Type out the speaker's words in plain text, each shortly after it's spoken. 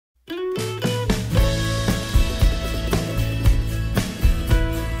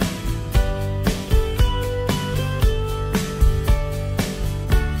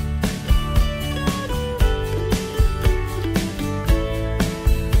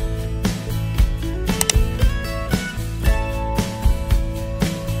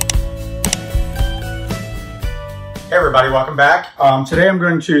everybody, welcome back. Today I'm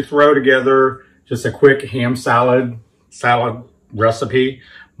going to throw together just a quick ham salad recipe.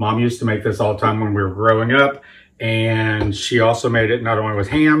 Mom used to make this all the time when we were growing up, and she also made it not only with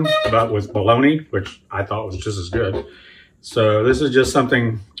ham, but with bologna, which I thought was just as good. So this is just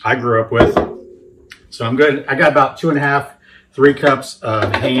something I grew up with. So I'm good. I got about 2.5–3 cups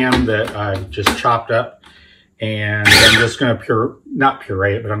of ham that I just chopped up, and I'm just going to not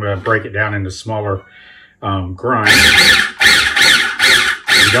puree it, but I'm going to break it down into smaller grinds.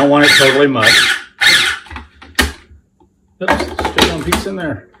 You don't want it totally mush. Oops, still one piece in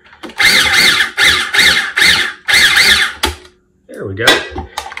there. There we go.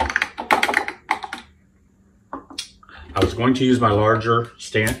 I was going to use my larger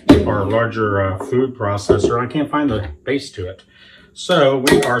food processor. I can't find the base to it. So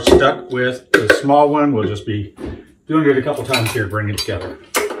we are stuck with the small one. We'll just be doing it a couple times here to bring it together.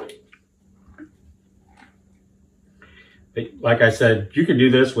 Like I said, you can do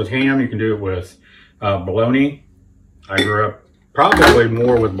this with ham. You can do it with bologna. I grew up probably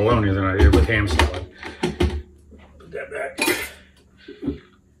more with bologna than I did with ham salad. Put that back.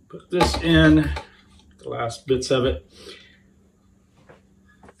 Put this in, the last bits of it.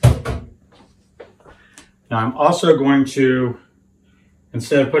 Now I'm also going to,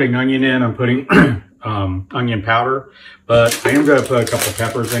 instead of putting onion in, I'm putting onion powder, but I am going to put a couple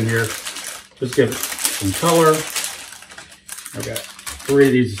peppers in here. Just give it some color. I've got 3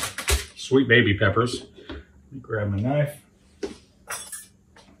 of these sweet baby peppers. Let me grab my knife.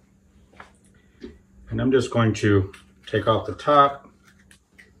 And I'm just going to take off the top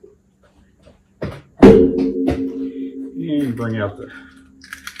and bring out the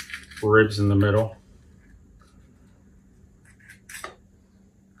ribs in the middle.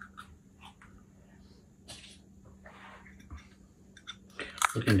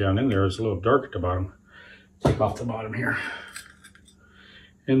 Looking down in there, it's a little dark at the bottom. Take off the bottom here.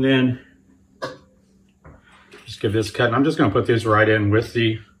 And then just give this a cut. And I'm just going to put these right in with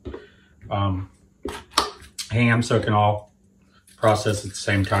the ham so it can all process at the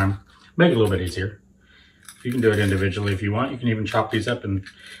same time. Make it a little bit easier. You can do it individually if you want. You can even chop these up,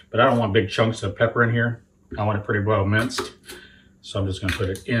 but I don't want big chunks of pepper in here. I want it pretty well minced. So I'm just going to put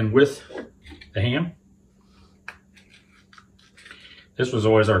it in with the ham. This was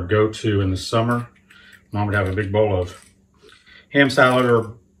always our go-to in the summer. Mom would have a big bowl of ham salad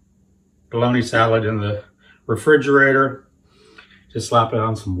or bologna salad in the refrigerator. Just slap it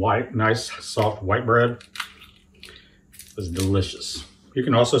on some nice soft white bread. It was delicious. You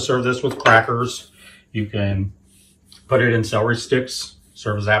can also serve this with crackers. You can put it in celery sticks,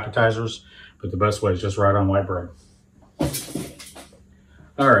 serve as appetizers, but the best way is just right on white bread.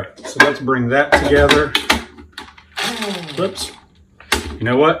 All right, so let's bring that together. Whoops. You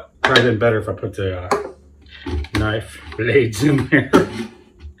know what? Probably been better if I put the knife blades in there.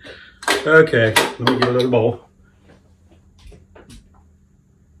 Okay, let me get a little bowl.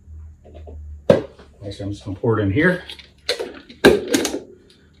 Actually, I'm just gonna pour it in here. Put it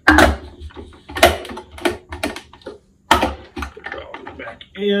all back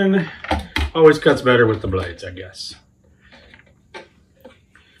in. Always cuts better with the blades, I guess.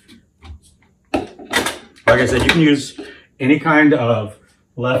 Like I said, you can use any kind of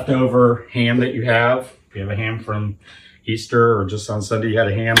leftover ham that you have. If you have a ham from Easter or just on Sunday you had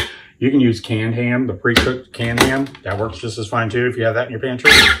a ham, you can use canned ham, the pre-cooked canned ham. That works just as fine too if you have that in your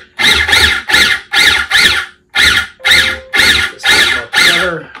pantry. Just put it all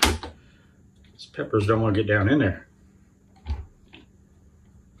together. These peppers don't want to get down in there.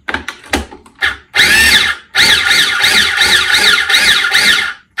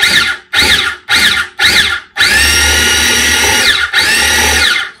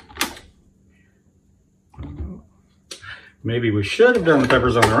 Maybe we should have done the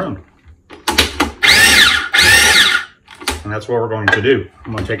peppers on their own. And that's what we're going to do.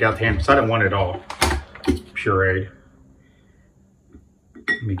 I'm going to take out the ham because I don't want it all pureed.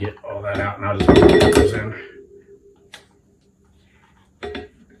 Let me get all that out and I'll just put the peppers in.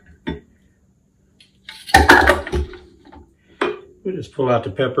 We just pull out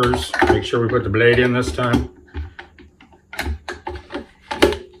the peppers. Make sure we put the blade in this time.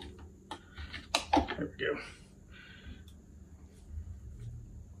 There we go.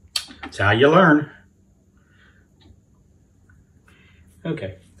 That's how you learn.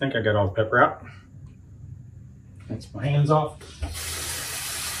 Okay, I think I got all the pepper out. Rinse my hands off.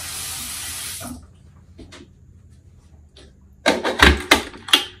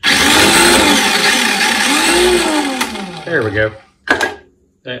 There we go.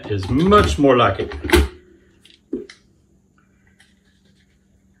 That is much more like it.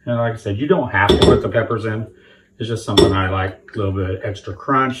 And like I said, you don't have to put the peppers in. It's just something I like, a little bit extra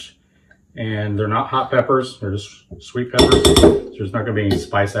crunch. And they're not hot peppers, they're just sweet peppers. So there's not gonna be any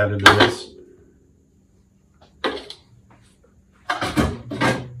spice added to this.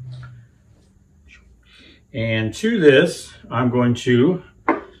 And to this, I'm going to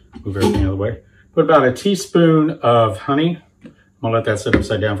move everything out of the way. Put about a teaspoon of honey. I'm gonna let that sit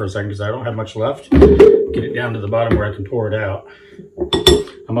upside down for a second because I don't have much left. Get it down to the bottom where I can pour it out.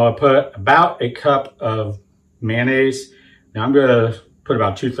 I'm gonna put about a cup of mayonnaise. Now I'm gonna put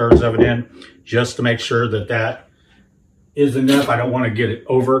about 2/3 of it in just to make sure that that is enough. I don't want to get it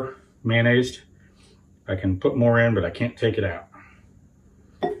over mayonnaised. I can put more in, but I can't take it out.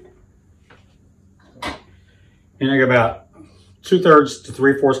 And I got about 2/3 to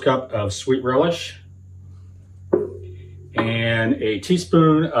 3/4 cup of sweet relish and a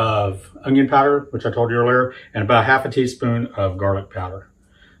teaspoon of onion powder, which I told you earlier, and about half a teaspoon of garlic powder.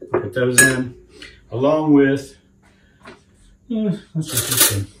 Put those in, along with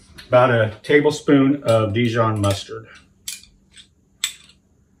about a tablespoon of Dijon mustard.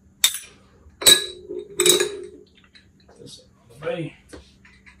 Get this out of the way.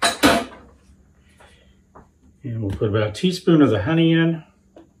 And we'll put about a teaspoon of the honey in.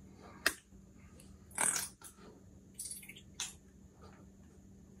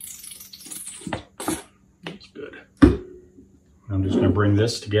 That's good. I'm just going to bring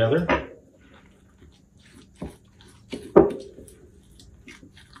this together.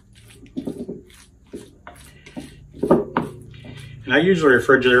 And I usually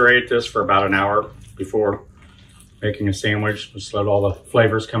refrigerate this for about an hour before making a sandwich. Just let all the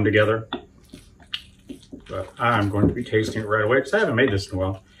flavors come together. But I'm going to be tasting it right away because I haven't made this in a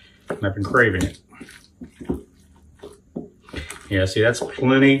while and I've been craving it. Yeah, see, that's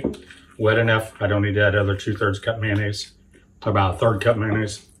plenty wet enough. I don't need to add another 2/3 cup mayonnaise, about a 1/3 cup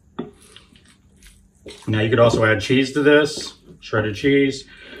mayonnaise. Now you could also add cheese to this, shredded cheese,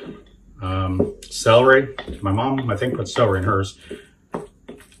 celery. My mom, I think, put celery in hers.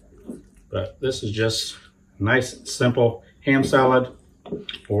 But this is just nice, simple ham salad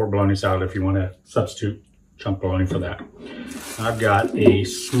or bologna salad if you want to substitute chunk bologna for that. I've got a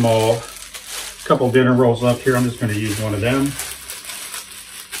small couple dinner rolls left here. I'm just going to use one of them.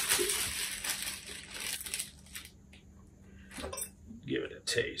 Give it a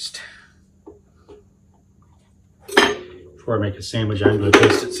taste. Before I make a sandwich, I'm going to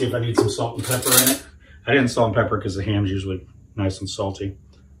taste it, see if I need some salt and pepper in it. I didn't salt and pepper because the ham's usually nice and salty.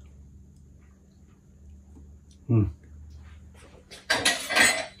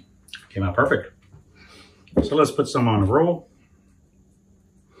 Came out perfect. So let's put some on a roll.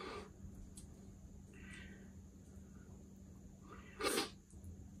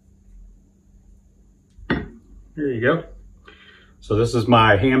 There you go. So this is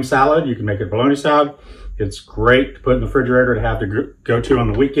my ham salad. You can make it bologna salad. It's great to put in the refrigerator to have to go to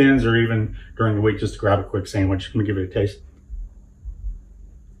on the weekends or even during the week just to grab a quick sandwich. Let me give it a taste.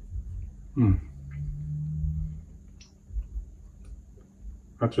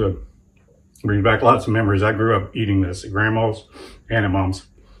 That's good. Brings back lots of memories. I grew up eating this at grandma's and at mom's.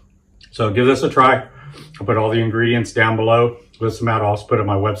 So give this a try. I'll put all the ingredients down below. List them out. I'll also put it on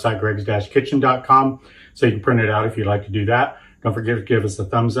my website, gregs-kitchen.com, so you can print it out if you'd like to do that. Don't forget to give us a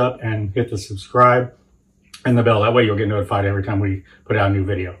thumbs up and hit the subscribe and the bell. That way you'll get notified every time we put out a new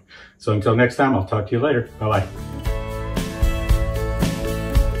video. So until next time, I'll talk to you later. Bye-bye.